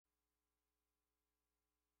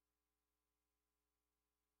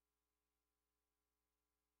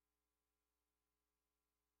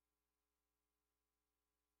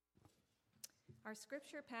Our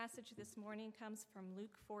scripture passage this morning comes from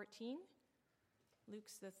Luke 14.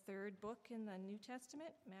 Luke's the third book in the New Testament,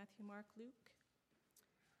 Matthew, Mark, Luke,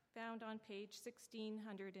 found on page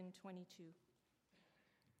 1622.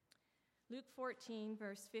 Luke 14,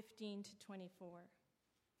 verse 15 to 24.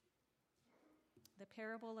 The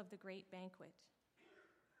parable of the great banquet.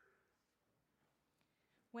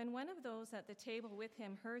 When one of those at the table with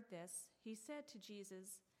him heard this, he said to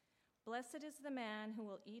Jesus, "Blessed is the man who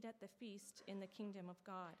will eat at the feast in the kingdom of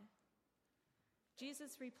God."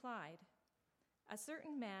 Jesus replied, "A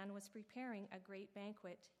certain man was preparing a great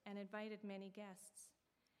banquet and invited many guests.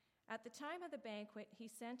 At the time of the banquet, he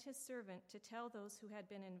sent his servant to tell those who had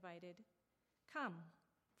been invited, 'Come,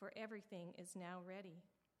 for everything is now ready.'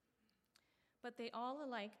 But they all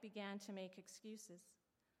alike began to make excuses.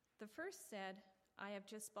 The first said, 'I have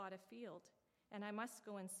just bought a field, and I must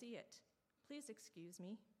go and see it. Please excuse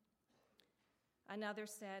me.' Another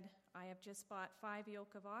said, 'I have just bought 5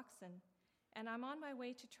 yoke of oxen, and I'm on my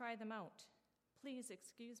way to try them out. Please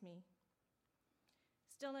excuse me.'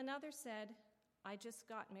 Still another said, 'I just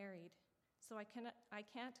got married, so I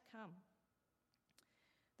can't come.'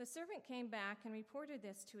 The servant came back and reported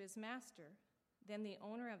this to his master. Then the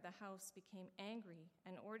owner of the house became angry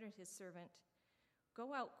and ordered his servant,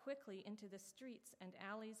 'Go out quickly into the streets and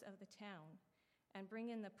alleys of the town and bring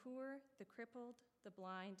in the poor, the crippled, the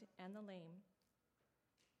blind, and the lame.'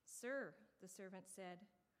 'Sir,' the servant said,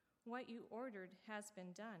 'what you ordered has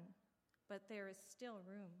been done, but there is still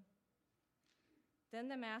room.' Then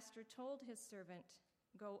the master told his servant,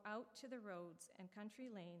 'Go out to the roads and country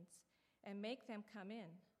lanes and make them come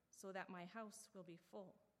in, so that my house will be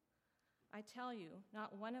full. I tell you,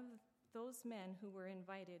 not one of those men who were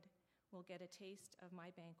invited will get a taste of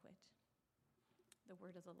my banquet.'" The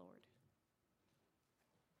word of the Lord.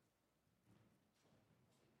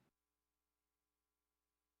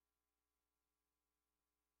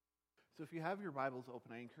 So if you have your Bibles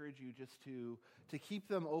open, I encourage you just to keep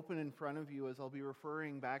them open in front of you, as I'll be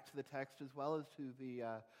referring back to the text as well as to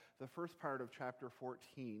the first part of chapter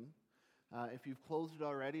 14. If you've closed it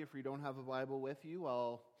already, if you don't have a Bible with you,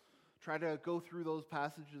 I'll try to go through those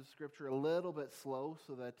passages of Scripture a little bit slow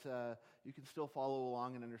so that you can still follow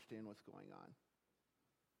along and understand what's going on.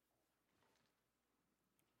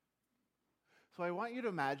 So I want you to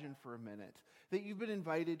imagine for a minute that you've been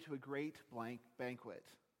invited to a great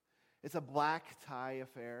banquet. It's a black tie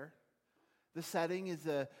affair. The setting is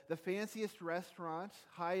the fanciest restaurant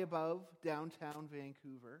high above downtown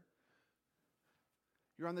Vancouver.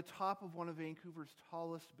 You're on the top of one of Vancouver's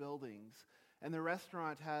tallest buildings, and the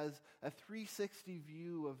restaurant has a 360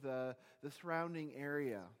 view of the surrounding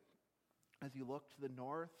area. As you look to the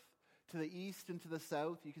north, to the east, and to the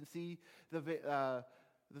south, you can see the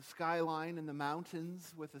skyline and the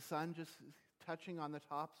mountains with the sun just touching on the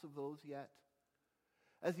tops of those yet.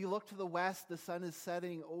 As you look to the west, the sun is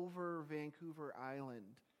setting over Vancouver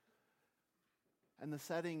Island. And the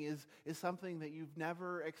setting is something that you've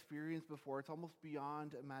never experienced before. It's almost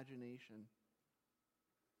beyond imagination.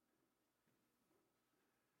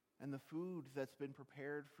 And the food that's been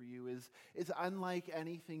prepared for you is unlike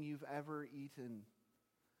anything you've ever eaten.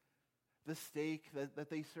 The steak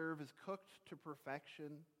that they serve is cooked to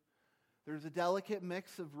perfection. There's a delicate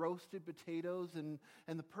mix of roasted potatoes and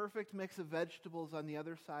the perfect mix of vegetables on the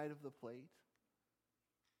other side of the plate.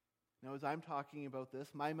 Now, as I'm talking about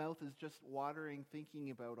this, my mouth is just watering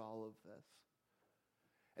thinking about all of this.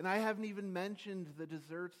 And I haven't even mentioned the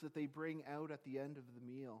desserts that they bring out at the end of the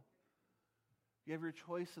meal. You have your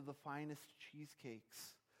choice of the finest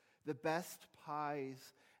cheesecakes, the best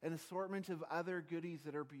pies, an assortment of other goodies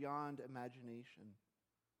that are beyond imagination.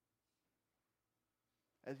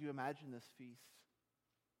 As you imagine this feast,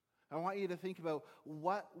 I want you to think about,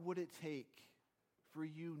 what would it take for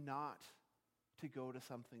you not to go to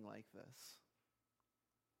something like this?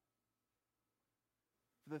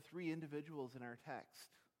 For the 3 individuals in our text,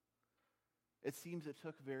 it seems it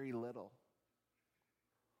took very little.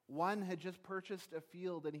 One had just purchased a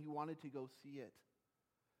field and he wanted to go see it.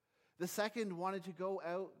 The second wanted to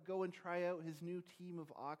go and try out his new team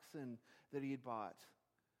of oxen that he had bought.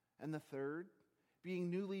 And the third,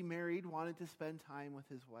 being newly married, wanted to spend time with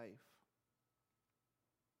his wife.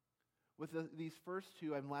 With these first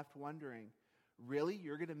 2, I'm left wondering, really,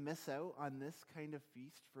 you're going to miss out on this kind of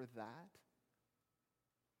feast for that?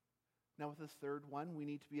 Now with this third one, we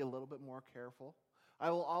need to be a little bit more careful.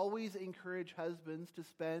 I will always encourage husbands to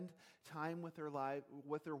spend time with their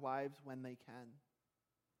wives when they can.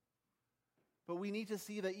 But we need to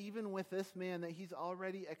see that even with this man, that he's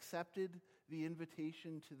already accepted the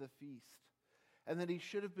invitation to the feast, and that he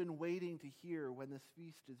should have been waiting to hear when this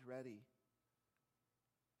feast is ready.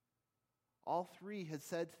 All three had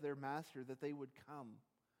said to their master that they would come.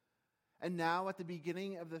 And now at the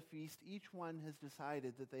beginning of the feast, each one has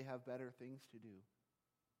decided that they have better things to do.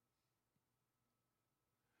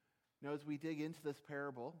 Now, as we dig into this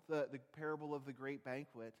parable, the parable of the great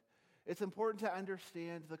banquet, it's important to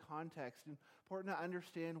understand the context, important to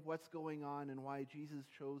understand what's going on and why Jesus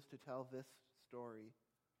chose to tell this story.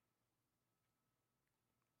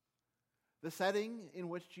 The setting in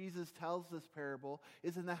which Jesus tells this parable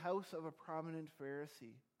is in the house of a prominent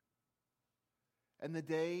Pharisee. And the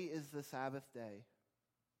day is the Sabbath day.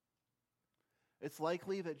 It's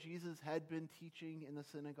likely that Jesus had been teaching in the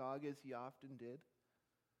synagogue as he often did.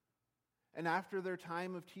 And after their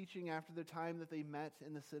time of teaching, after the time that they met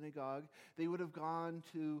in the synagogue, they would have gone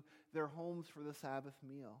to their homes for the Sabbath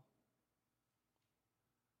meal.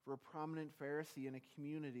 For a prominent Pharisee in a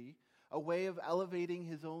community, a way of elevating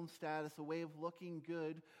his own status, a way of looking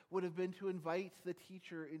good, would have been to invite the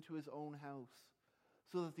teacher into his own house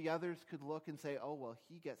so that the others could look and say, oh, well,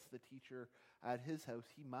 he gets the teacher at his house.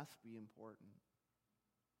 He must be important.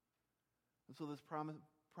 And so this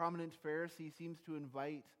prominent Pharisee seems to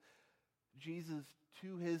invite Jesus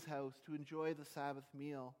to his house to enjoy the Sabbath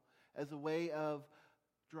meal as a way of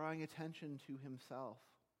drawing attention to himself,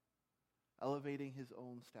 elevating his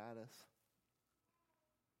own status.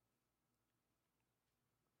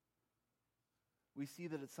 We see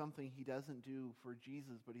that it's something he doesn't do for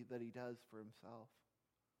Jesus, but that he does for himself.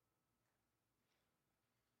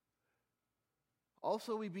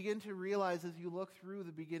 Also, we begin to realize as you look through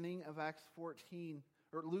the beginning of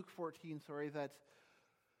Luke 14, that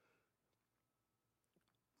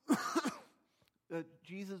that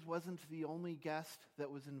Jesus wasn't the only guest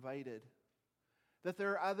that was invited. That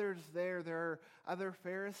there are others there. There are other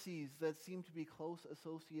Pharisees that seem to be close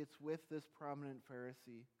associates with this prominent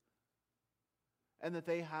Pharisee. And that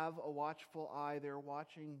they have a watchful eye. They're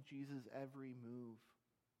watching Jesus' every move.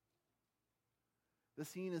 The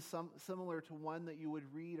scene is similar to one that you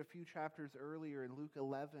would read a few chapters earlier in Luke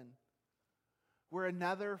 11, where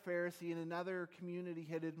another Pharisee in another community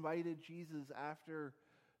had invited Jesus after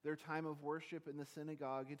their time of worship in the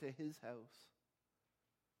synagogue into his house.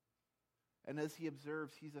 And as he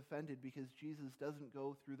observes, he's offended because Jesus doesn't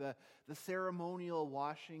go through the ceremonial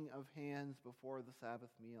washing of hands before the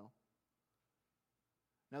Sabbath meal.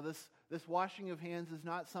 Now, this washing of hands is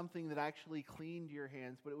not something that actually cleaned your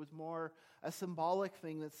hands, but it was more a symbolic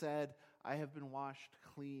thing that said, I have been washed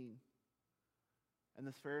clean. And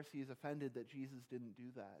this Pharisee is offended that Jesus didn't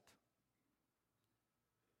do that.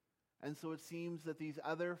 And so it seems that these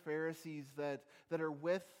other Pharisees that are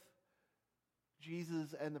with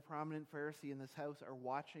Jesus and the prominent Pharisee in this house are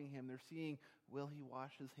watching him. They're seeing, will he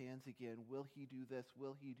wash his hands again? Will he do this?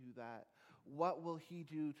 Will he do that? What will he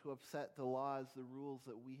do to upset the laws, the rules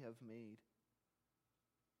that we have made?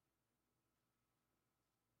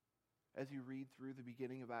 As you read through the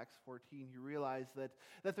beginning of Acts 14, you realize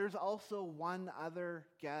that there's also one other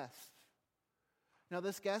guest. Now,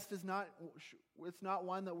 this guest it's not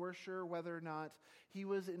one that we're sure whether or not he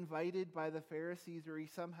was invited by the Pharisees or he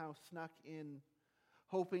somehow snuck in,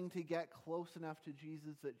 hoping to get close enough to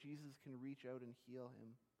Jesus that Jesus can reach out and heal him.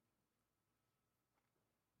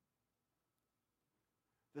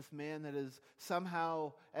 This man that has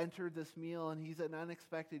somehow entered this meal and he's an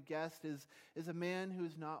unexpected guest is a man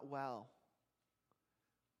who's not well.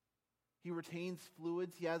 He retains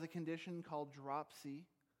fluids. He has a condition called dropsy.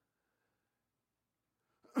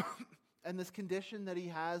 And this condition that he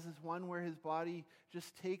has is one where his body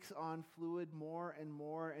just takes on fluid more and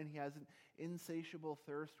more, and he has an insatiable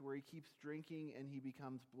thirst where he keeps drinking and he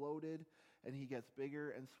becomes bloated and he gets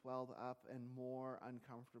bigger and swelled up and more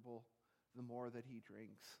uncomfortable the more that he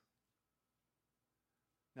drinks.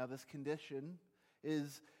 Now, this condition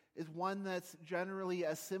is one that's generally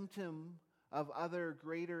a symptom of other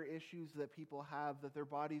greater issues that people have, that their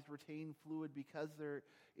bodies retain fluid because there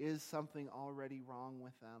is something already wrong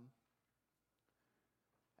with them.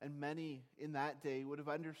 And many in that day would have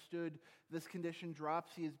understood this condition,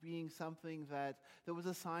 dropsy, as being something that was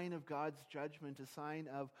a sign of God's judgment, a sign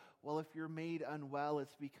of, well, if you're made unwell,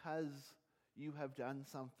 it's because you have done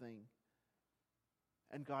something,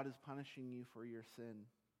 and God is punishing you for your sin.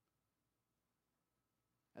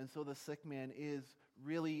 And so the sick man is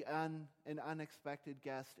really an unexpected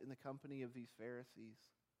guest in the company of these Pharisees.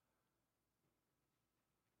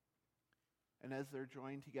 And as they're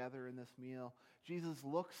joined together in this meal, Jesus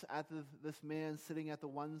looks at this man sitting at the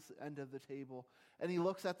one end of the table, and he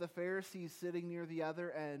looks at the Pharisees sitting near the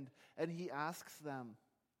other end, and he asks them,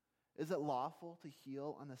 is it lawful to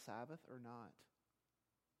heal on the Sabbath or not?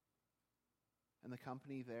 And the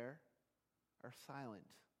company there are silent.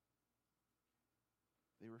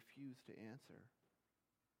 They refuse to answer.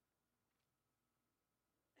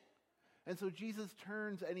 And so Jesus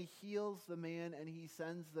turns and he heals the man and he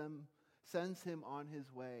sends him on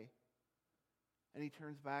his way. And he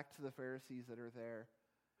turns back to the Pharisees that are there.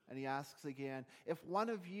 And he asks again, if one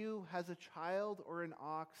of you has a child or an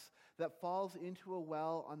ox that falls into a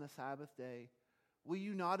well on the Sabbath day, will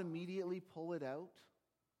you not immediately pull it out?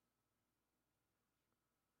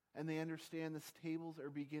 And they understand the tables are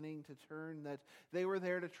beginning to turn, that they were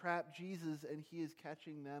there to trap Jesus and he is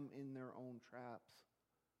catching them in their own traps.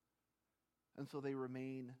 And so they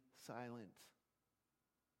remain silent.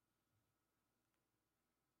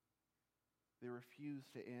 They refuse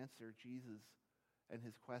to answer Jesus and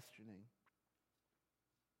his questioning.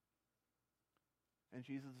 And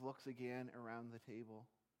Jesus looks again around the table.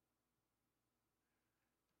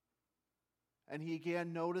 And he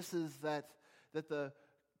again notices that the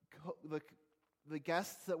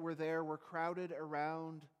guests that were there were crowded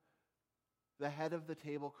around the head of the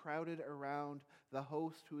table, crowded around the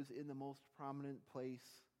host who is in the most prominent place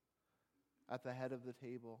at the head of the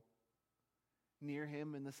table. Near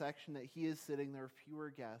him, in the section that he is sitting, there are fewer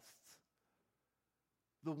guests.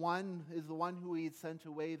 The one is the one who he had sent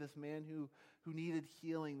away, this man who needed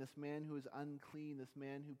healing, this man who is unclean, this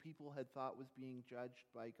man who people had thought was being judged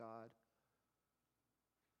by God.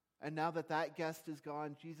 And now that that guest is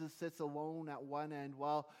gone, Jesus sits alone at one end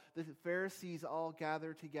while the Pharisees all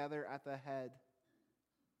gather together at the head.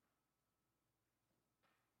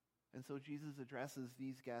 And so Jesus addresses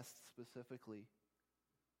these guests specifically.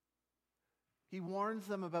 He warns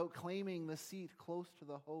them about claiming the seat close to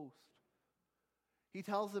the host. He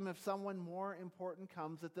tells them if someone more important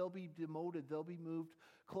comes, that they'll be demoted, they'll be moved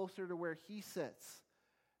closer to where he sits,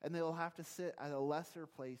 and they'll have to sit at a lesser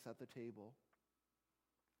place at the table.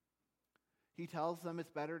 He tells them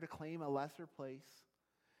it's better to claim a lesser place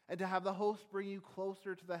and to have the host bring you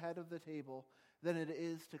closer to the head of the table than it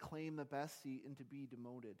is to claim the best seat and to be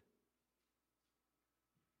demoted.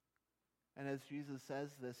 And as Jesus says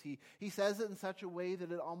this, he says it in such a way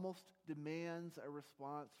that it almost demands a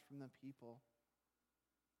response from the people.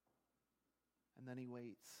 And then he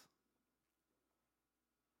waits.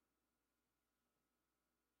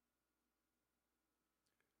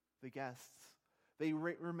 The guests, they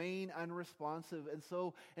remain unresponsive, and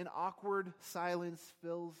so an awkward silence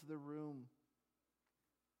fills the room.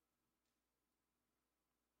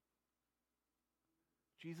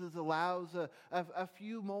 Jesus allows a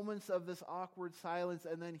few moments of this awkward silence,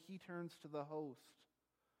 and then he turns to the host.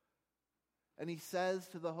 And he says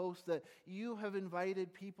to the host that you have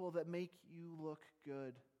invited people that make you look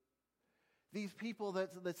good. These people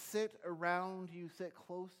that sit around you, sit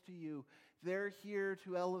close to you, they're here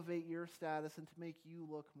to elevate your status and to make you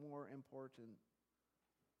look more important.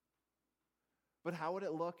 But how would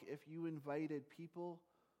it look if you invited people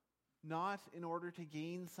not in order to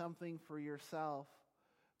gain something for yourself,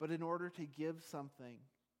 but in order to give something?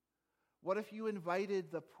 What if you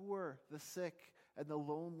invited the poor, the sick, and the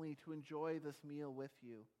lonely to enjoy this meal with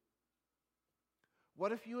you?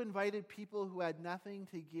 What if you invited people who had nothing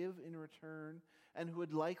to give in return and who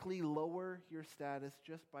would likely lower your status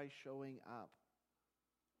just by showing up?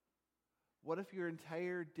 What if your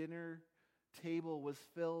entire dinner table was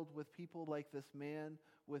filled with people like this man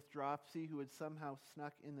with dropsy who had somehow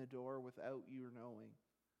snuck in the door without you knowing?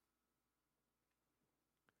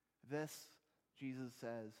 This, Jesus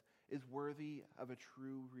says, is worthy of a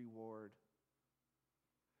true reward.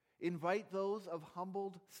 Invite those of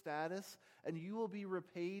humbled status, and you will be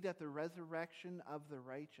repaid at the resurrection of the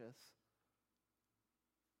righteous.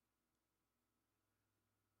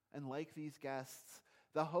 And like these guests,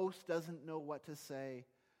 the host doesn't know what to say,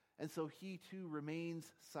 and so he too remains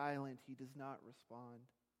silent. He does not respond.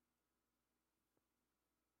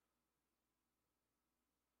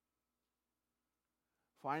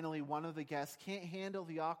 Finally, one of the guests can't handle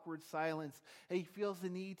the awkward silence, and he feels the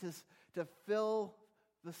need to fill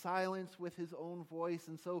the silence with his own voice.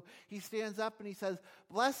 And so he stands up and he says,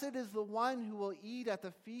 "Blessed is the one who will eat at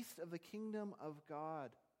the feast of the kingdom of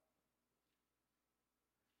God."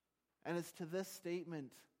 And it's to this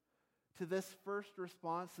statement, to this first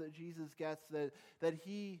response that Jesus gets, that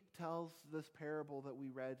he tells this parable that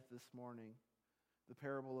we read this morning, the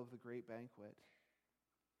parable of the great banquet.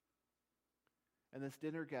 And this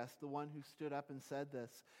dinner guest, the one who stood up and said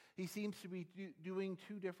this, he seems to be doing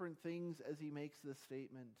two different things as he makes this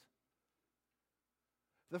statement.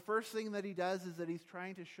 The first thing that he does is that he's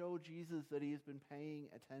trying to show Jesus that he has been paying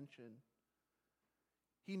attention.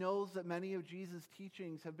 He knows that many of Jesus'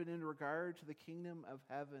 teachings have been in regard to the kingdom of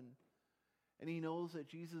heaven, and he knows that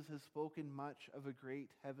Jesus has spoken much of a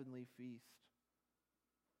great heavenly feast.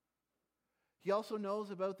 He also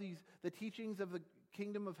knows about the teachings of the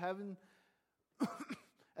kingdom of heaven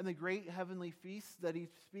and the great heavenly feasts that he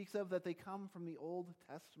speaks of, that they come from the Old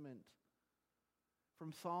Testament,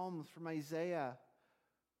 from Psalms, from Isaiah.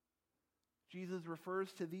 Jesus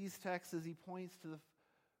refers to these texts as he points to the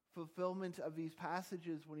fulfillment of these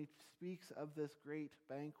passages when he speaks of this great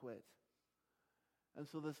banquet. And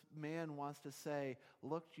so this man wants to say,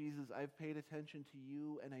 look, Jesus, I've paid attention to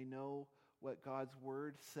you, and I know what God's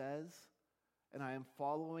word says, and I am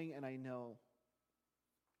following, and I know.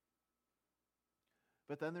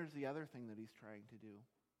 But then there's the other thing that he's trying to do.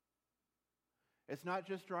 It's not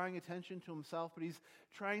just drawing attention to himself, but he's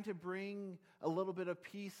trying to bring a little bit of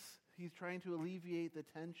peace. He's trying to alleviate the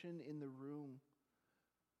tension in the room.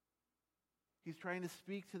 He's trying to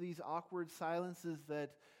speak to these awkward silences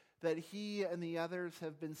that he and the others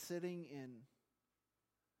have been sitting in.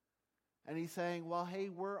 And he's saying, well, hey,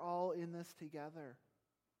 we're all in this together.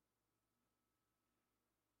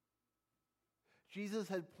 Jesus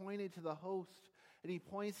had pointed to the host, and he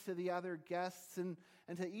points to the other guests, and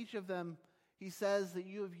to each of them, he says that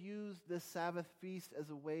you have used this Sabbath feast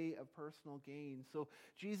as a way of personal gain. So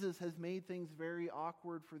Jesus has made things very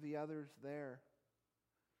awkward for the others there.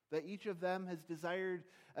 That each of them has desired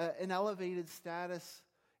an elevated status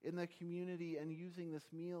in the community and using this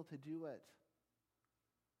meal to do it.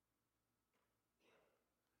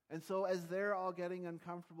 And so as they're all getting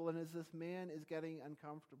uncomfortable, and as this man is getting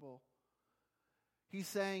uncomfortable, he's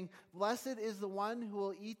saying, blessed is the one who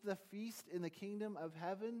will eat the feast in the kingdom of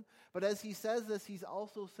heaven. But as he says this, he's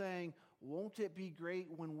also saying, won't it be great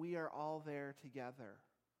when we are all there together?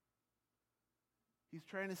 He's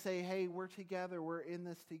trying to say, hey, we're together. We're in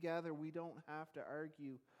this together. We don't have to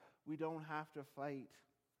argue. We don't have to fight.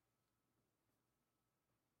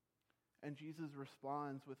 And Jesus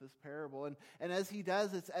responds with this parable. And as he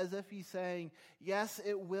does, it's as if he's saying, yes,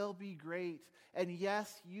 it will be great. And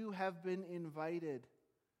yes, you have been invited.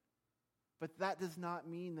 But that does not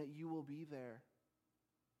mean that you will be there.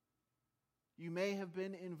 You may have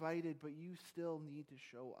been invited, but you still need to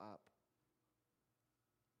show up.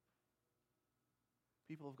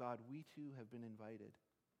 People of God, we too have been invited.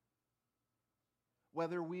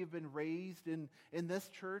 Whether we've been raised in this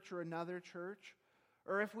church or another church,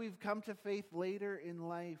 or if we've come to faith later in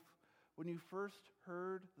life, when you first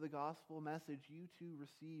heard the gospel message, you too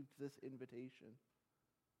received this invitation.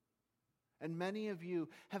 And many of you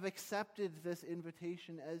have accepted this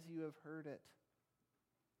invitation as you have heard it.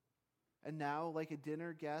 And now, like a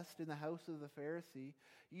dinner guest in the house of the Pharisee,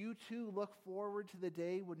 you too look forward to the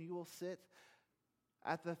day when you will sit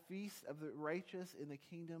at the feast of the righteous in the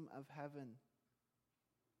kingdom of heaven.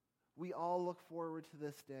 We all look forward to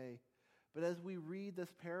this day. But as we read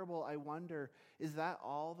this parable, I wonder, is that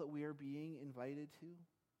all that we are being invited to?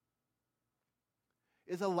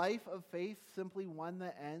 Is a life of faith simply one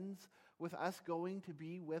that ends with us going to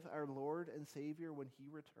be with our Lord and Savior when he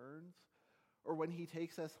returns, or when he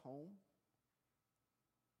takes us home?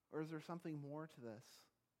 Or is there something more to this?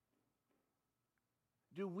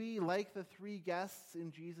 Do we, like the three guests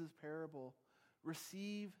in Jesus' parable,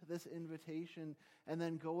 receive this invitation and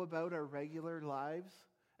then go about our regular lives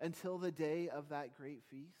until the day of that great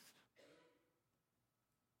feast?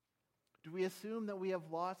 Do we assume that we have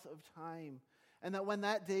lots of time and that when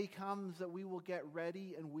that day comes that we will get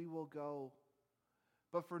ready and we will go?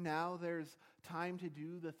 But for now, there's time to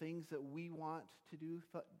do the things that we want to do,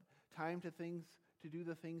 time to do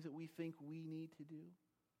the things that we think we need to do.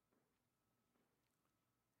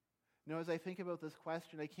 You know, as I think about this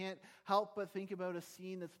question, I can't help but think about a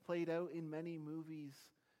scene that's played out in many movies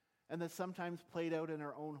and that's sometimes played out in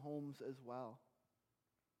our own homes as well.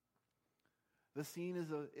 The scene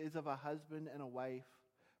is of a husband and a wife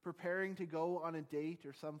preparing to go on a date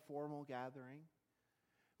or some formal gathering.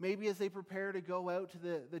 Maybe as they prepare to go out to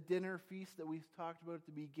the dinner feast that we've talked about at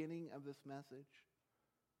the beginning of this message.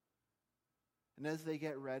 And as they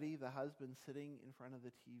get ready, the husband's sitting in front of the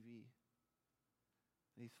TV.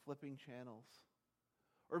 And he's flipping channels.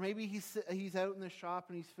 Or maybe he's out in the shop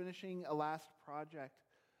and he's finishing a last project.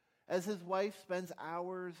 As his wife spends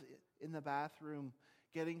hours in the bathroom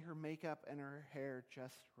getting her makeup and her hair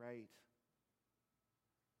just right.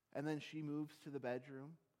 And then she moves to the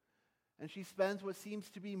bedroom. And she spends what seems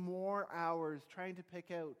to be more hours trying to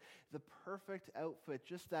pick out the perfect outfit,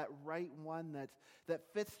 just that right one that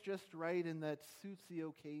fits just right and that suits the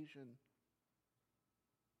occasion.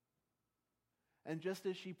 And just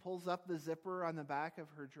as she pulls up the zipper on the back of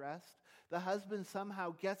her dress, the husband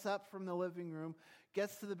somehow gets up from the living room,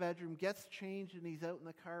 gets to the bedroom, gets changed, and he's out in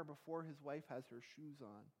the car before his wife has her shoes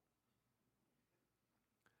on.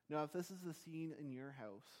 Now, if this is the scene in your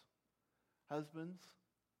house, husbands,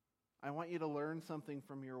 I want you to learn something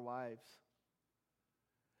from your wives.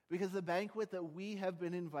 Because the banquet that we have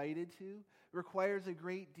been invited to requires a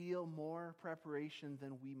great deal more preparation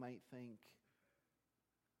than we might think.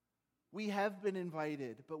 We have been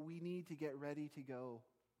invited, but we need to get ready to go.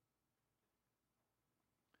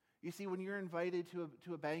 You see, when you're invited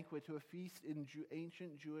to a banquet, to a feast in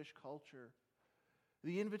ancient Jewish culture,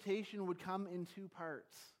 the invitation would come in two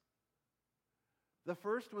parts. The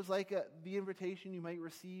first was like the invitation you might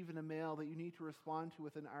receive in a mail that you need to respond to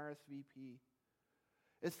with an RSVP.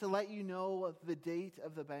 It's to let you know of the date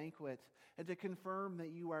of the banquet and to confirm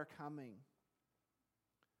that you are coming.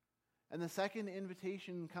 And the second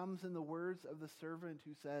invitation comes in the words of the servant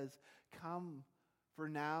who says, "Come, for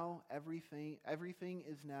now everything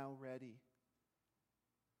is now ready."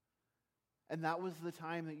 And that was the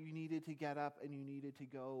time that you needed to get up and you needed to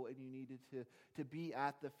go and you needed to be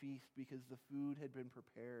at the feast because the food had been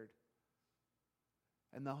prepared.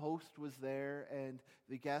 And the host was there and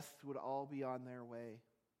the guests would all be on their way.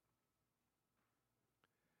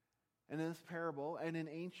 And in this parable, and in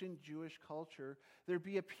ancient Jewish culture, there'd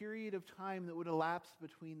be a period of time that would elapse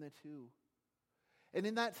between the two. And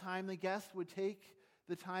in that time, the guests would take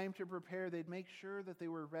the time to prepare. They'd make sure that they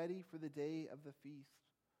were ready for the day of the feast.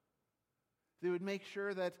 They would make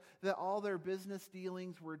sure that all their business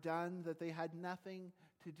dealings were done, that they had nothing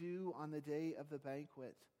to do on the day of the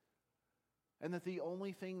banquet, and that the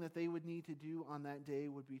only thing that they would need to do on that day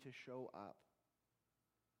would be to show up.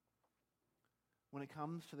 When it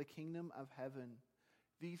comes to the kingdom of heaven,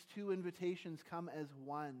 these two invitations come as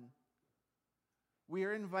one. We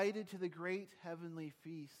are invited to the great heavenly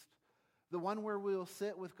feast, the one where we will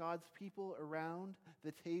sit with God's people around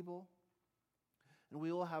the table, and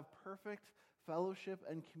we will have perfect fellowship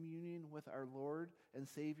and communion with our Lord and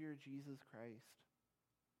Savior Jesus Christ.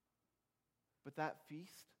 But that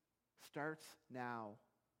feast starts now.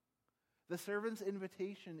 The servant's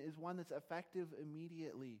invitation is one that's effective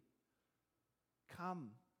immediately.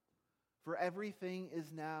 Come, for everything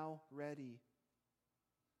is now ready.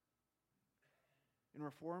 In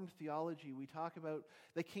Reformed theology, we talk about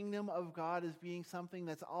the kingdom of God as being something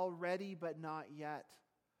that's already but not yet.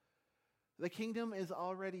 The kingdom is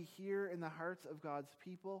already here in the hearts of God's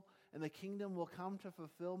people, and the kingdom will come to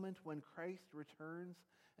fulfillment when Christ returns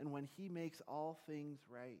and when he makes all things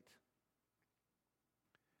right.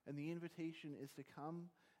 And the invitation is to come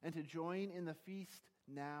and to join in the feast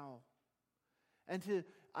now, and to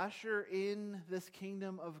usher in this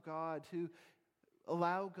kingdom of God, to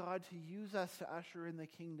allow God to use us to usher in the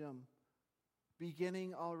kingdom,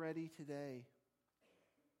 beginning already today.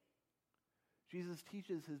 Jesus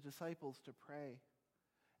teaches his disciples to pray.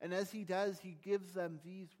 And as he does, he gives them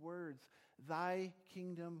these words: "Thy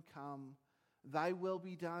kingdom come, thy will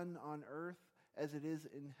be done on earth as it is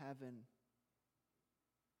in heaven."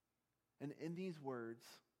 And in these words,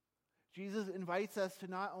 Jesus invites us to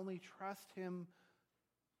not only trust him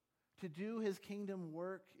to do his kingdom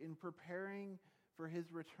work in preparing for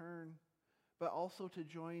his return, but also to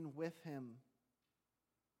join with him.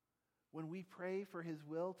 When we pray for his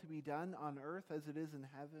will to be done on earth as it is in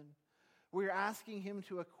heaven, we're asking him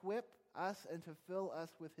to equip us and to fill us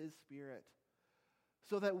with his Spirit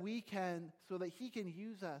so that he can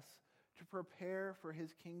use us to prepare for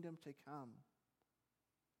his kingdom to come.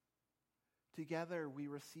 Together we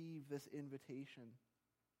receive this invitation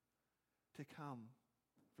to come,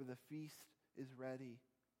 for the feast is ready.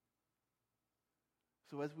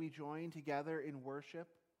 So as we join together in worship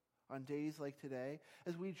on days like today,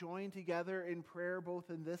 as we join together in prayer both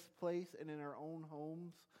in this place and in our own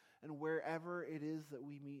homes and wherever it is that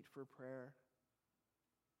we meet for prayer,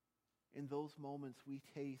 in those moments we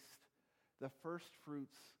taste the first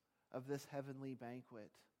fruits of this heavenly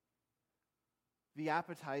banquet, the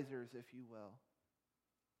appetizers, if you will.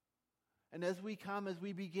 And as we come, as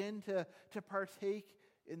we begin to partake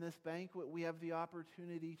in this banquet, we have the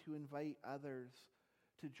opportunity to invite others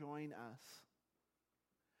to join us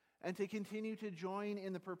and to continue to join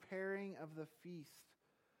in the preparing of the feast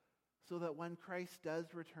so that when Christ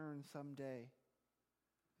does return someday,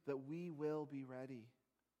 that we will be ready.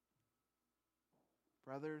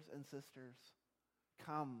 Brothers and sisters,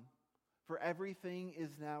 come, for everything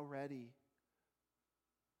is now ready.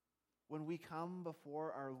 When we come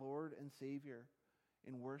before our Lord and Savior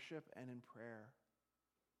in worship and in prayer,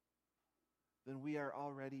 then we are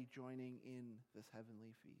already joining in this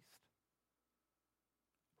heavenly feast.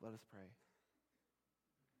 Let us pray.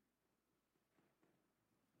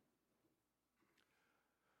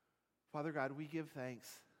 Father God, we give thanks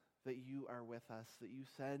that you are with us, that you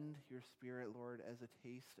send your Spirit, Lord, as a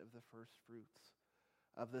taste of the first fruits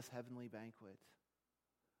of this heavenly banquet.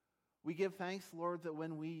 We give thanks, Lord, that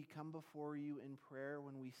when we come before you in prayer,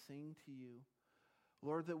 when we sing to you,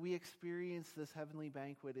 Lord, that we experience this heavenly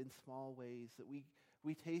banquet in small ways, that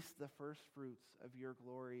we taste the first fruits of your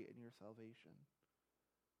glory and your salvation.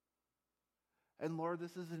 And Lord,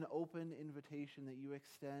 this is an open invitation that you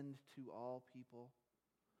extend to all people.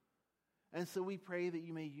 And so we pray that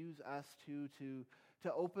you may use us to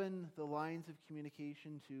open the lines of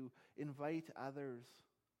communication, to invite others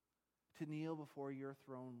to kneel before your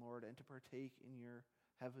throne, Lord, and to partake in your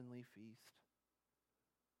heavenly feast.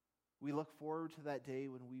 We look forward to that day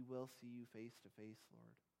when we will see you face to face,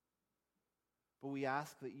 Lord. But we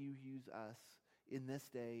ask that you use us in this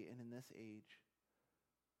day and in this age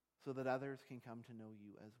so that others can come to know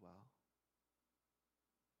you as well.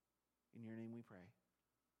 In your name we pray.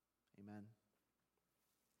 Amen.